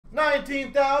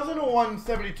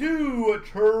19,172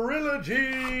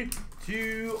 Trilogy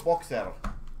to box settle.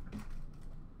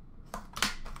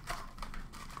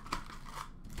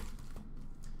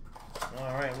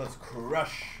 All right, let's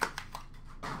crush.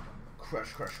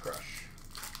 Crush.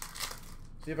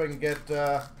 See if I can get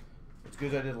as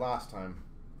good as I did last time.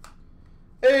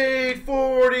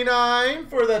 849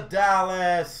 for the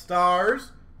Dallas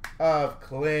Stars of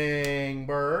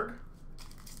Klingberg.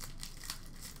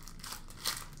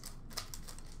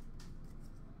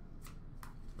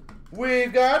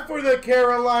 We've got for the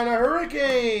Carolina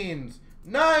Hurricanes,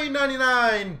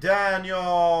 $9.99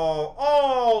 Daniel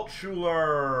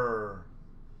Altschuler.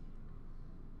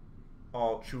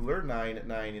 Altschuler,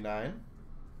 $9.99.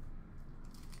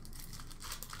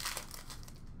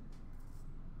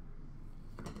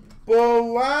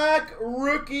 Black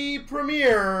Rookie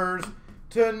Premieres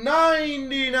to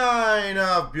 99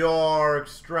 of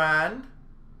Bjorkstrand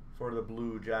for the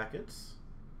Blue Jackets.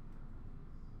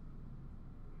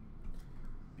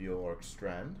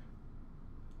 Bjorkstrand.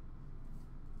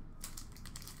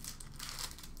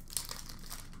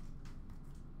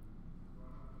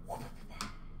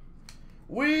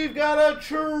 We've got a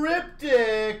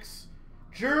Triptychs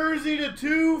jersey to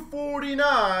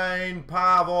 249,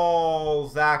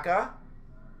 Pavel Zacha.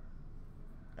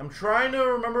 I'm trying to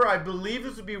remember. I believe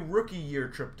this would be rookie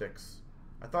year Triptychs.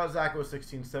 I thought Zacha was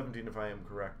 16-17, if I am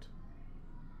correct.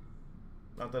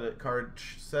 Not that a card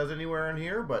says anywhere in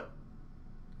here, but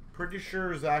pretty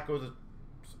sure Zacha was a...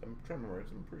 I'm trying to remember.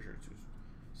 I'm pretty sure it's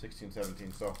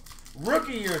 16-17. So,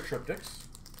 rookie year Triptychs.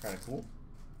 Kind of cool.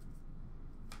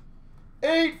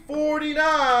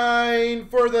 $8.49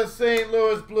 for the St.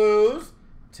 Louis Blues,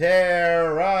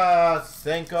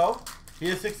 Tarasenko. He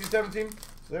is 16-17.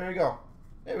 So there you go.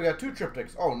 Hey, we got two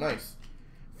Triptychs. Oh, nice.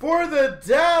 For the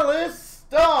Dallas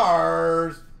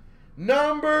Stars,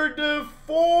 numbered to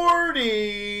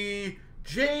 40,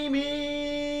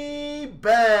 Jamie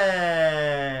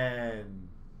Benn.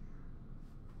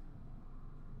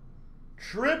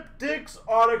 Triptychs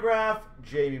autograph,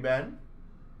 Jamie Benn.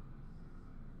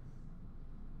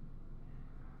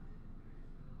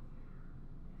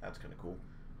 That's kind of cool.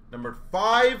 Numbered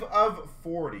 5 of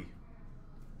 40.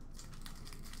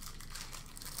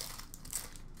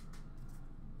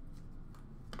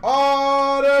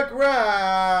 Autograph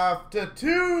to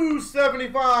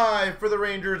 275 for the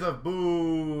Rangers of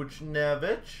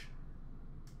Buchnevich.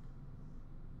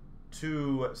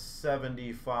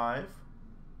 275,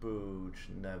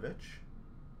 Buchnevich.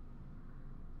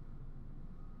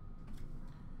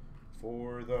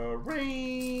 For the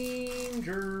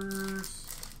Rangers.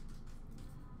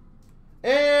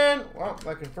 And, well,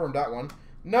 I confirmed that one.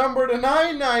 Number to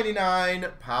 999,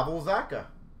 Pavel Zacha.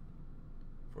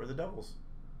 For the Devils.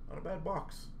 Not a bad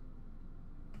box.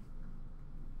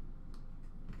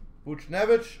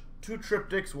 Buchnevich, 2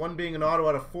 Triptychs, 1 being an auto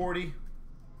out of 40.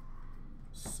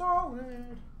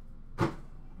 Solid.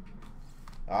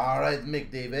 All right,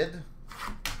 McDavid.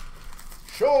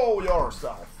 Show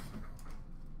yourself.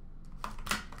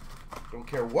 Don't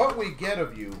care what we get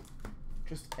of you.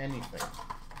 Just anything.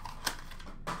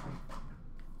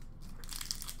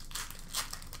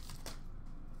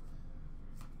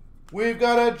 We've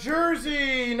got a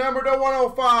jersey, number to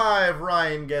 105,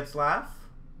 Ryan Getzlaf.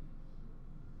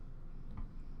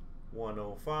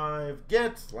 105,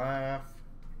 Getzlaf.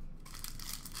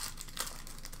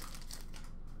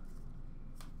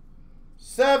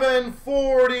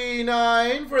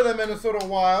 $7.49 for the Minnesota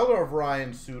Wild of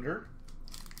Ryan Suter.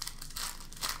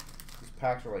 These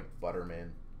packs are like butter,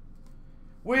 man.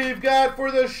 We've got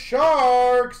for the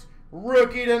Sharks,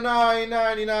 rookie to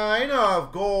 999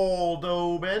 of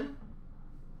Goldobin.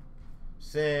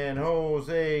 San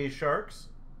Jose Sharks,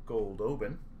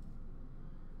 Goldobin.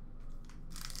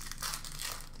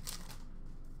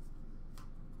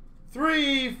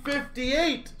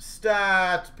 $3.58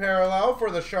 stats parallel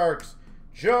for the Sharks,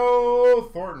 Joe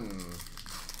Thornton.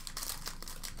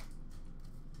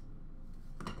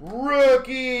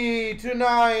 Rookie to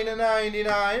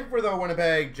 999 for the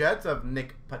Winnipeg Jets of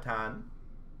Nick Patan.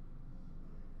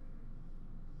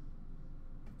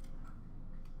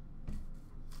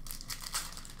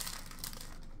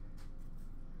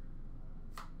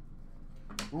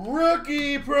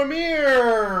 Rookie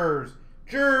Premieres,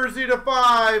 jersey to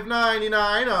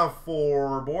 599 of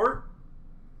Forbort.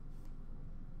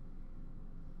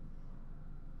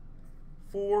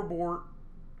 Forbort,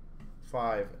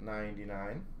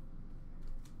 $5.99.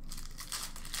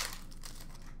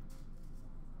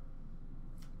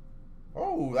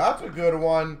 Oh, that's a good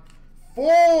one.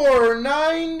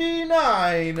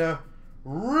 $4.99.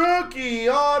 Rookie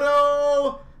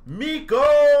auto, Mikko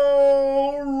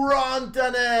Rantanen.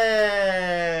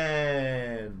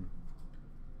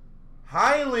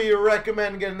 Highly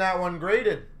recommend getting that one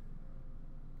graded.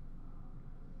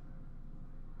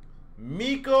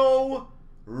 Mikko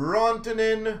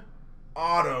Rantanen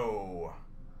auto.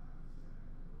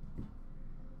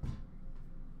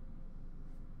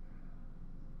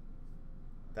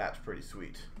 That's pretty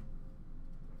sweet.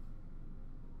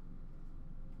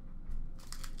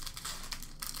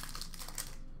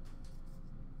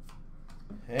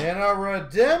 And our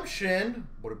redemption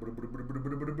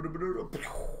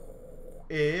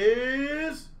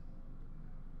is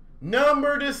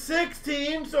number to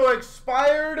 16, so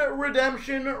expired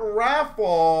redemption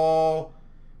raffle,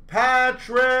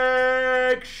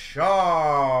 Patrick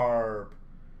Sharp.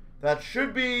 That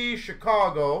should be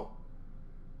Chicago,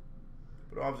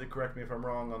 but obviously correct me if I'm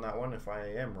wrong on that one if I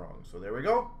am wrong. So there we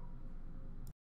go.